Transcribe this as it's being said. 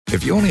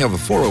If you only have a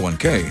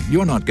 401k,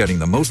 you're not getting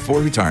the most for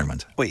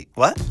retirement. Wait,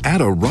 what? Add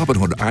a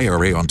Robinhood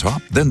IRA on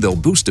top, then they'll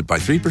boost it by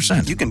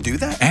 3%. You can do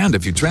that? And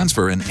if you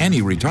transfer in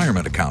any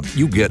retirement account,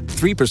 you get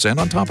 3%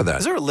 on top of that.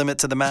 Is there a limit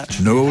to the match?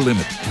 No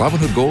limit.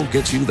 Robinhood Gold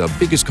gets you the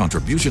biggest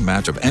contribution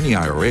match of any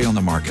IRA on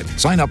the market.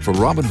 Sign up for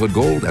Robinhood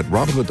Gold at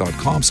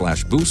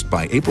Robinhood.com/boost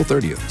by April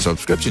 30th.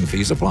 Subscription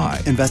fees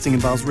apply. Investing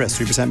involves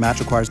risk. 3% match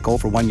requires gold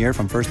for 1 year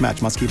from first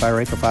match. Must keep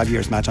IRA for 5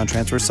 years. Match on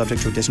transfers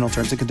subject to additional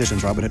terms and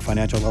conditions. Robinhood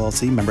Financial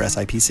LLC, member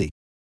SIPC.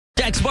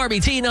 Jax Barbie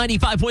T,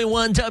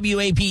 95.1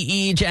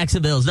 WAPE,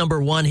 Jacksonville's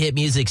 #1 hit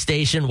music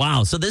station.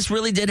 Wow. So this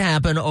really did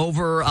happen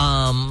over,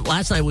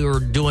 last night we were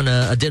doing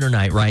a dinner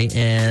night, right?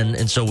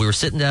 And so we were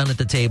sitting down at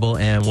the table,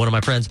 and one of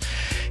my friends,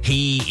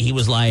 he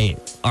was like,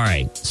 all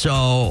right,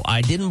 so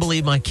I didn't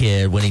believe my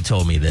kid when he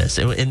told me this.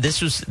 And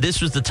this was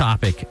the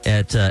topic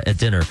at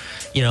dinner.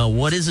 You know,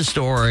 what is a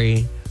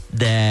story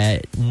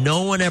that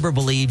no one ever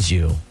believes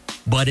you,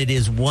 but it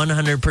is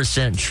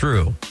 100%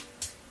 true?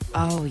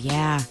 Oh,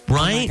 yeah.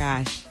 Right? Oh,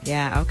 my gosh.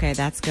 Yeah, okay,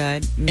 that's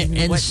good. Mm-hmm.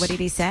 And what did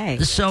he say?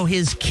 So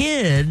his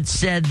kid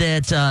said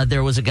that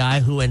there was a guy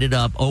who ended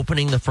up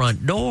opening the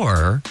front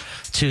door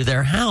to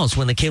their house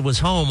when the kid was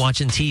home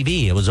watching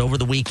TV. It was over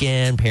the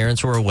weekend.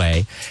 Parents were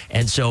away.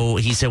 And so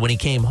he said when he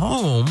came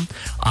home,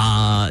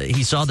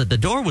 he saw that the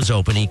door was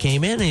open. He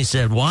came in and he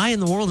said, why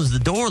in the world is the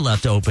door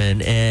left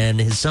open? And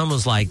his son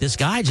was like, this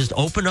guy just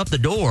opened up the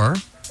door,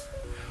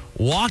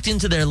 walked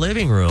into their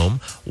living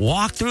room,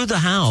 walked through the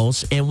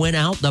house, and went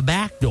out the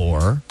back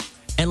door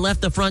and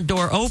left the front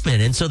door open.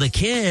 And so the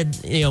kid,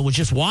 was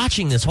just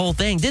watching this whole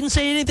thing, didn't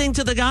say anything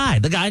to the guy.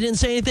 The guy didn't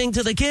say anything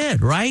to the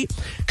kid, right?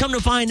 Come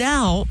to find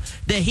out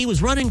that he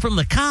was running from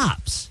the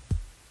cops.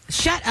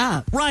 Shut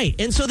up. Right.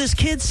 And so this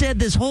kid said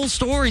this whole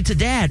story to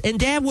Dad, and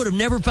Dad would have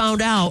never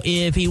found out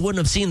if he wouldn't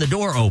have seen the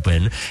door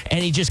open.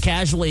 And he just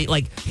casually,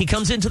 he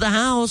comes into the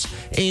house,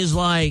 and he's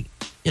like,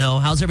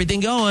 how's everything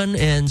going?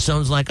 And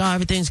son's like, oh,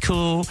 everything's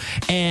cool.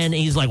 And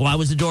he's like, why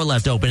was the door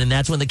left open? And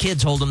that's when the kid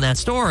told him that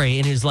story.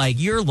 And he's like,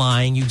 you're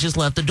lying. You just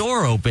left the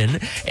door open.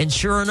 And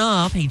sure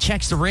enough, he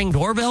checks the Ring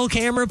doorbell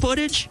camera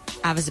footage.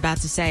 I was about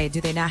to say, do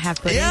they not have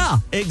footage? Yeah,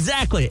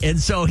 exactly. And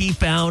so he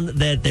found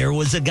that there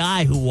was a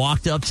guy who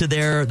walked up to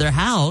their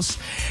house.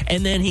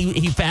 And then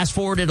he fast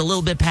forwarded a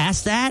little bit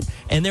past that.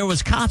 And there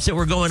was cops that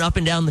were going up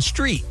and down the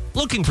street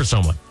looking for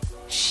someone.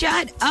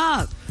 Shut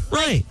up.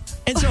 Right.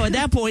 And so at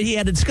that point, he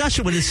had a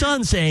discussion with his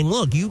son saying,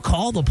 look, you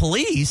call the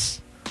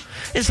police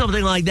if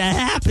something like that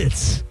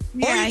happens.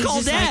 Yeah, or you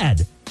call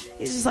Dad.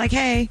 He's just like,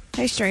 hey,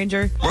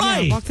 stranger.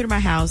 Right. Walk through my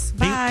house.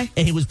 Bye.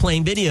 And he was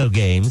playing video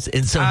games.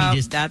 And so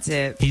that's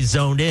it. He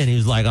zoned in. He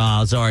was like,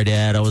 oh, sorry,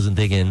 Dad. I wasn't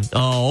thinking.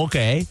 Oh,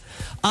 okay.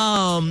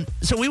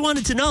 So we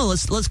wanted to know,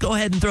 let's go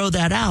ahead and throw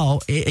that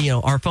out.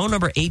 Our phone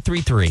number,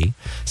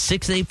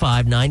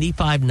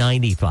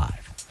 833-685-9595.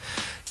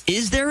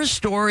 Is there a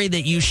story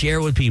that you share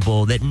with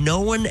people that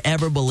no one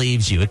ever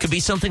believes you? It could be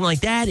something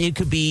like that. It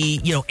could be,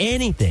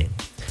 anything.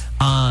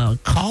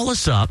 Call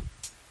us up.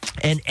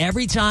 And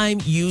every time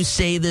you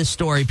say this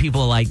story, people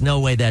are like, no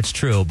way that's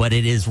true. But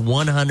it is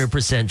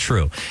 100%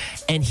 true.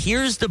 And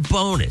here's the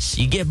bonus.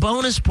 You get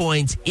bonus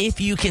points if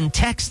you can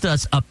text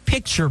us a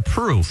picture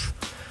proof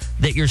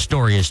that your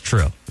story is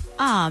true.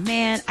 Oh,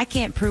 man, I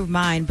can't prove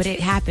mine, but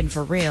it happened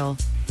for real.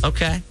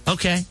 Okay.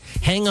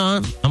 Hang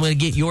on. I'm going to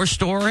get your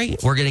story.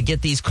 We're going to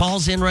get these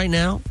calls in right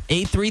now.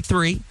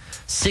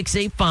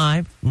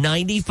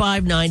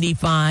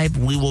 833-685-9595.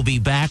 We will be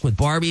back with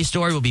Barbie's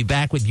story. We'll be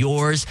back with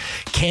yours.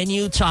 Can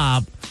you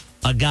top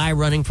a guy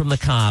running from the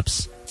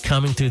cops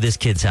coming through this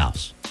kid's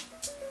house?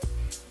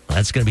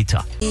 That's going to be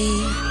tough.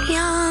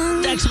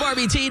 Jax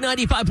Barbie T,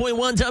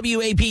 95.1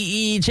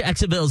 WAPE,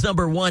 Jacksonville's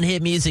 #1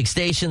 hit music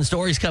station.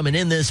 Stories coming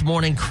in this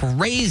morning.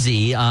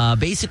 Crazy.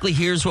 Basically,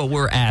 here's what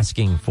we're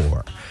asking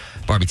for.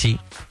 Barbie T.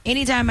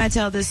 Anytime I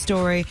tell this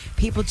story,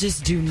 people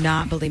just do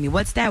not believe me.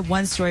 What's that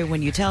one story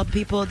when you tell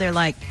people, they're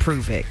like,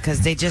 prove it,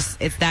 because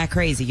it's that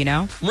crazy,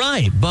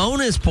 Right.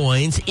 Bonus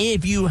points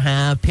if you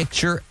have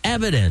picture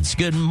evidence.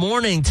 Good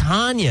morning,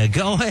 Tanya.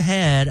 Go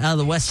ahead. Out of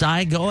the West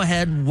Side, go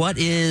ahead. What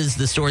is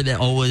the story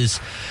that always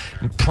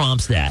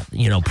prompts that?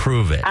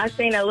 Prove it. I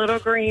seen a little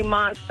green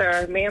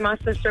monster. Me and my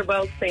sister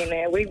both seen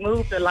it. We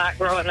moved a lot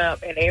growing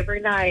up, and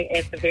every night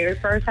at the very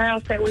first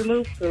house that we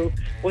moved to,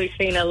 we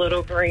seen a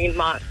little green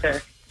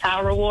monster.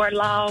 Our Ward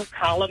law,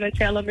 call them and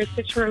tell them it's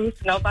the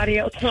truth. Nobody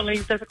else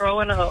believes us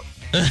growing up.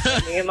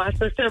 Me and my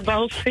sister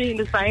both seen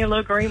the same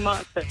little green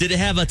monster. Did it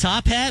have a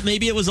top hat?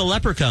 Maybe it was a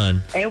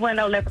leprechaun. It wasn't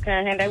no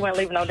leprechaun, and they weren't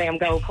leaving no damn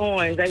gold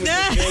coins. They was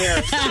just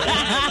there.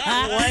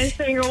 One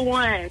single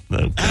one.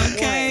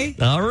 Okay.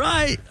 All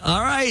right.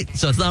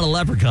 So it's not a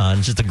leprechaun,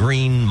 it's just a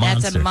green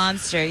monster. That's a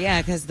monster,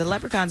 yeah, because the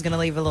leprechaun's going to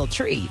leave a little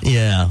treat.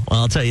 Yeah.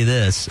 Well, I'll tell you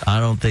this. I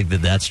don't think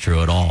that that's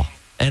true at all.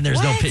 And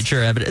there's no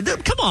picture evidence.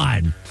 Come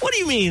on. What do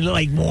you mean,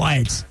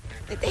 what?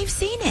 They've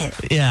seen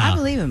it. Yeah. I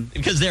believe them.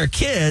 Because they're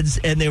kids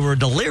and they were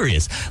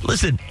delirious.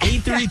 Listen,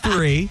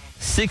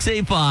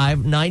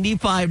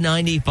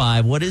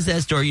 833-685-9595. What is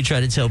that story you try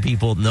to tell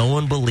people no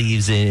one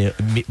believes you?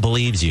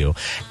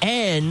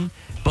 And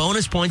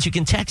bonus points. You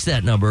can text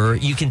that number.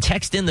 You can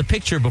text in the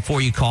picture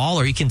before you call,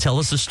 or you can tell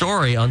us a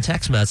story on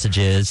text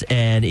messages.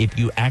 And if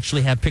you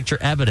actually have picture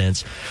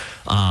evidence,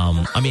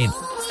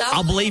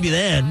 I'll believe you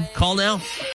then. Call now.